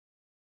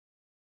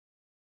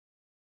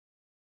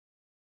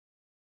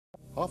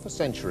Half a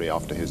century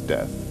after his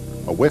death,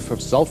 a whiff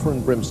of sulphur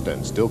and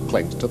brimstone still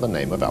clings to the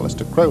name of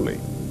Aleister Crowley.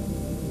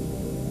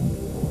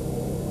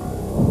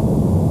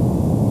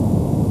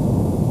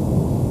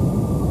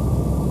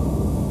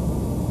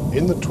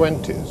 In the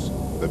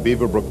 20s, the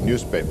Beaverbrook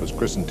newspapers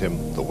christened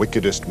him the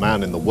wickedest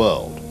man in the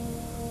world.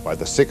 By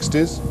the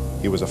 60s,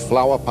 he was a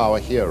flower power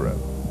hero,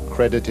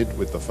 credited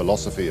with the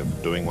philosophy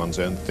of doing one's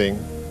own thing,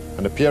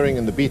 and appearing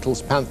in the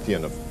Beatles'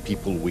 pantheon of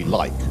people we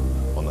like,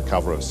 on the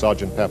cover of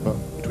Sgt. Pepper,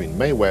 between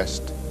Mae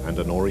West and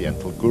an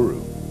Oriental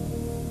guru.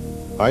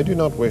 I do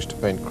not wish to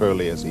paint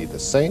Crowley as either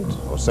saint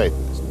or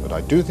Satanist, but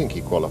I do think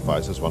he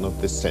qualifies as one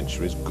of this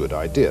century's good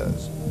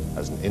ideas,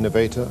 as an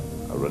innovator,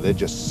 a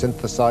religious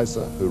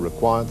synthesizer who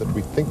required that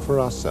we think for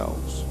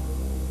ourselves.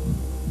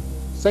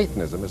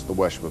 Satanism is the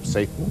worship of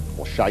Satan,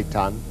 or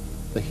shaitan,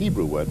 the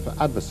Hebrew word for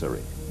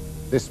adversary.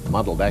 This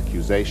muddled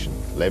accusation,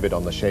 levied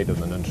on the shade of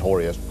the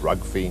notorious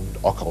drug fiend,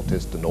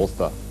 occultist, and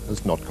author,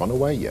 has not gone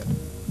away yet.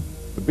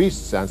 The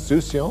beast's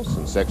insouciance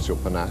and sexual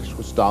panache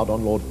was starred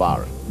on Lord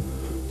Byron,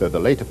 though the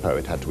later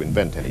poet had to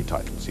invent any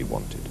titles he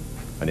wanted.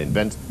 And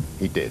invent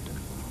he did.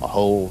 A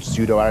whole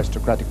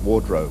pseudo-aristocratic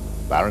wardrobe,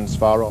 Baron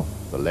Svaroff,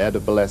 the Laird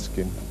of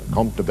Boleskine, the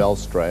Comte de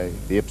Belstray,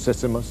 the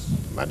Ipsissimus,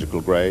 the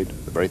magical grade,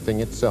 the very thing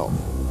itself.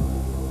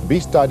 The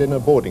beast died in a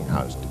boarding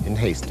house in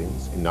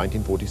Hastings in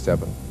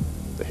 1947.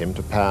 The Hymn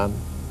to Pan,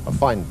 a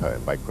fine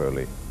poem by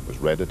Crowley, was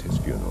read at his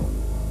funeral.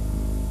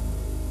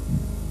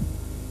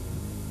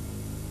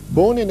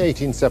 Born in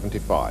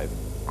 1875,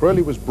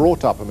 Crowley was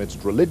brought up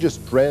amidst religious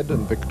dread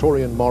and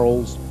Victorian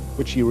morals,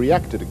 which he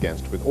reacted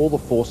against with all the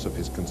force of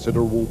his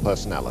considerable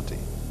personality.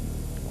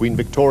 Queen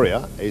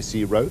Victoria,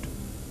 A.C. wrote,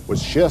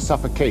 was sheer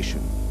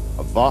suffocation,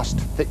 a vast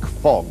thick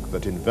fog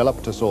that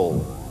enveloped us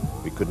all.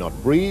 We could not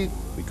breathe,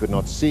 we could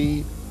not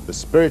see, the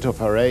spirit of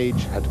her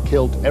age had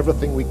killed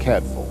everything we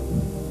cared for.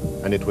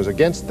 And it was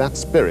against that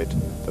spirit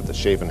that the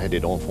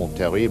shaven-headed enfant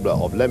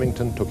terrible of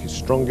Leamington took his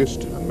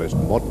strongest and most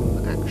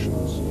modern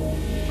actions.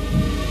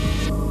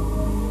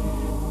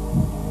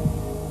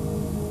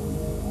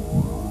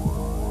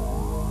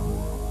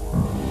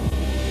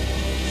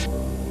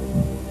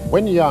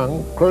 When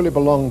young, Crowley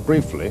belonged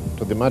briefly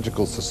to the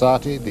magical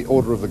society, the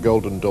Order of the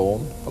Golden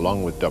Dawn,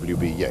 along with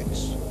W.B.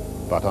 Yeats.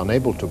 But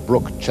unable to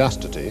brook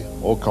chastity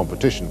or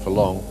competition for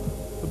long,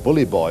 the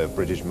bully boy of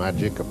British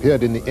magic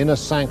appeared in the inner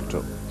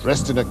sanctum,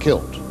 dressed in a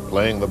kilt,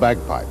 playing the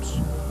bagpipes.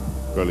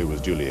 Crowley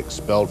was duly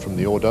expelled from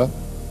the order,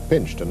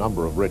 pinched a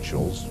number of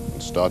rituals,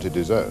 and started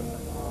his own.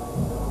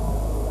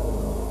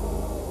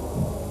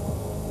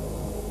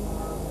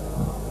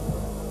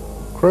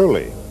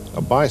 Crowley,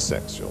 a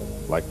bisexual,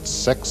 liked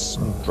sex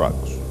and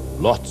drugs,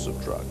 lots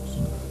of drugs.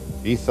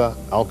 Ether,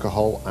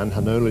 alcohol,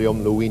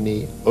 anhanolium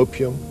lewini,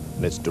 opium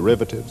and its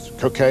derivatives,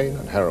 cocaine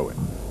and heroin.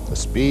 The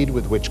speed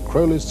with which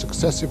Crowley's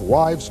successive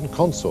wives and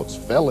consorts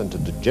fell into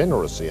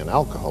degeneracy and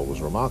alcohol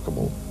was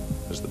remarkable,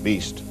 as the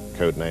beast,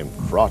 codenamed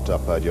Frata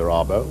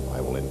Perdurabo,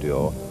 I will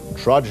endure,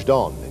 trudged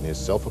on in his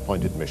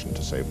self-appointed mission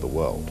to save the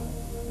world.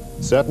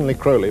 Certainly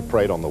Crowley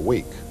preyed on the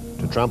weak.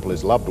 To trample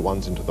his loved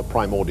ones into the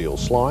primordial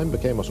slime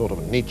became a sort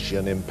of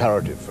Nietzschean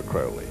imperative for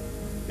Crowley.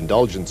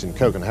 Indulgence in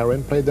coke and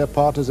heroin played their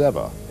part as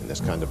ever in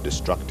this kind of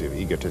destructive,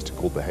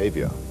 egotistical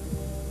behavior.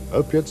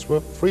 Opiates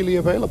were freely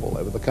available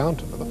over the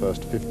counter for the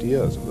first 50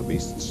 years of the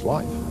beast's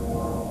life.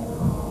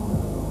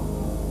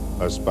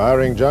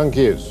 Aspiring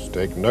junkies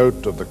take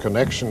note of the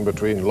connection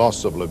between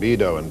loss of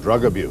libido and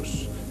drug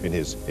abuse in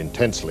his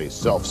intensely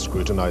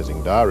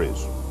self-scrutinizing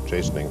diaries,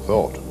 chastening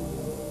thought,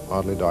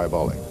 hardly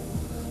diabolic.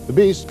 The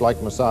beast,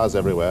 like messiahs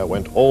everywhere,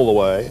 went all the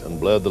way and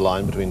blurred the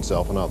line between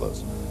self and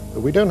others.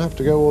 But we don't have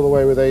to go all the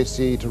way with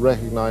AC to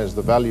recognize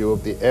the value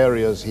of the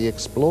areas he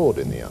explored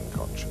in the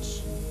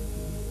unconscious.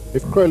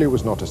 If Crowley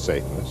was not a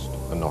Satanist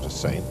and not a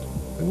saint,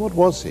 then what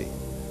was he?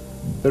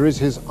 There is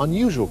his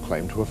unusual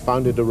claim to have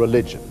founded a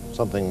religion,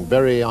 something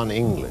very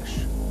un-English.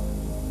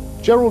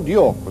 Gerald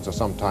York was a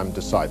sometime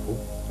disciple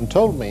and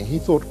told me he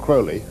thought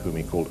Crowley, whom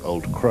he called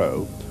Old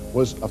Crow,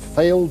 was a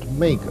failed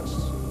magus.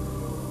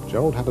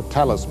 Gerald had a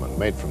talisman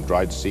made from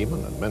dried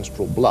semen and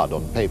menstrual blood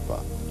on paper,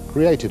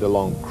 created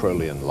along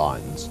Crowleyan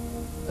lines,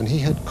 and he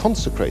had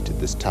consecrated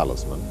this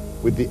talisman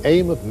with the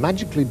aim of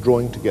magically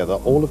drawing together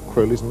all of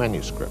Crowley's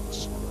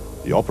manuscripts.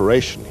 The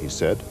operation, he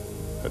said,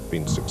 had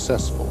been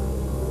successful.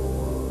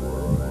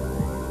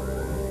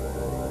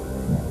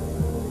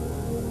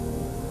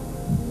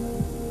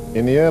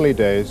 In the early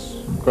days,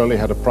 Crowley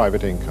had a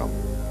private income.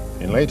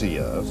 In later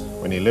years,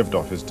 when he lived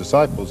off his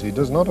disciples, he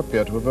does not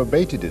appear to have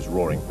abated his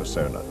roaring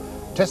persona,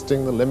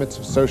 testing the limits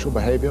of social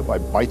behavior by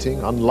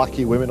biting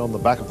unlucky women on the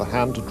back of the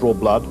hand to draw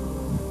blood,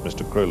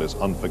 Mr. Crowley's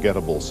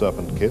unforgettable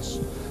serpent kiss,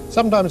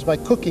 sometimes by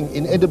cooking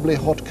inedibly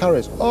hot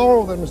curries.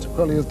 Oh, then Mr.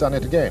 Crowley has done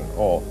it again,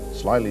 or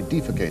slyly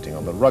defecating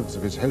on the rugs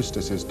of his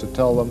hostesses to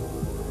tell them,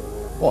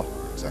 what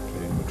exactly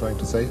are you trying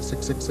to say,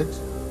 666?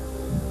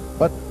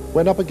 But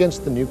when up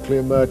against the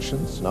nuclear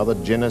merchants and other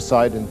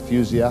genocide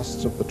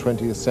enthusiasts of the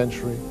 20th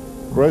century,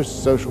 gross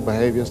social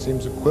behavior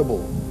seems a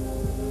quibble.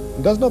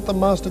 And does not the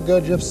master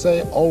Gurdjieff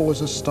say,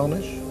 always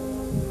astonish?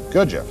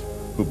 Gurdjieff,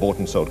 who bought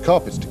and sold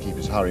carpets to keep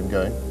his harem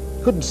going,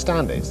 couldn't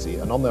stand AC,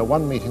 and on their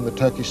one meeting the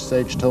Turkish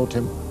sage told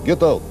him,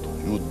 "Get out,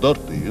 you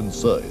dirty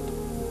inside."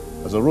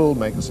 As a rule,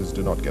 Maguses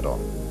do not get on.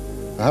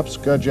 Perhaps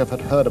Gurdjieff had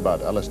heard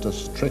about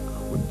Aleister's trick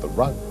with the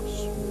rugs.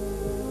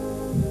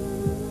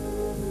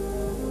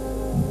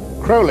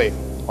 Crowley,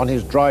 on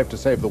his drive to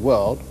save the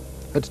world,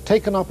 had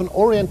taken up an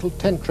Oriental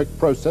tantric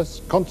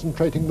process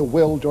concentrating the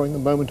will during the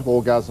moment of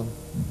orgasm.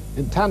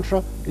 In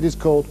Tantra, it is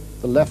called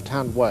the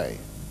left-hand way.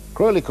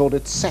 Crowley called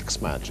it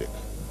sex magic.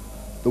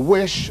 The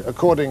wish,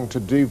 according to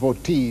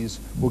devotees,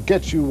 will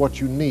get you what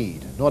you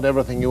need, not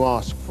everything you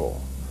ask for.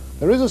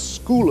 There is a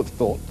school of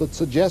thought that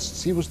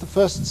suggests he was the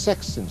first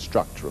sex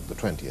instructor of the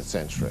 20th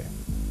century.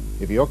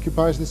 If he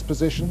occupies this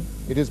position,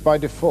 it is by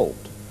default,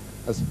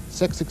 as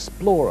sex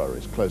explorer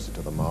is closer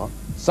to the mark,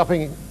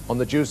 supping on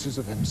the juices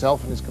of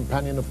himself and his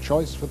companion of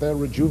choice for their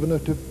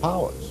rejuvenative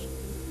powers.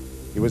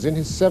 He was in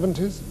his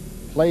 70s,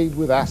 plagued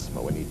with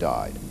asthma when he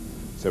died,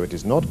 so it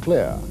is not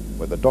clear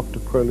whether Dr.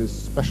 Crowley's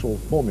special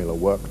formula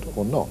worked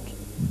or not.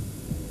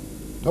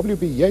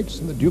 W.B. Yeats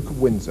and the Duke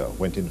of Windsor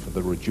went in for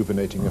the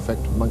rejuvenating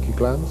effect of monkey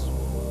glands.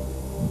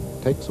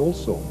 It takes all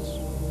sorts.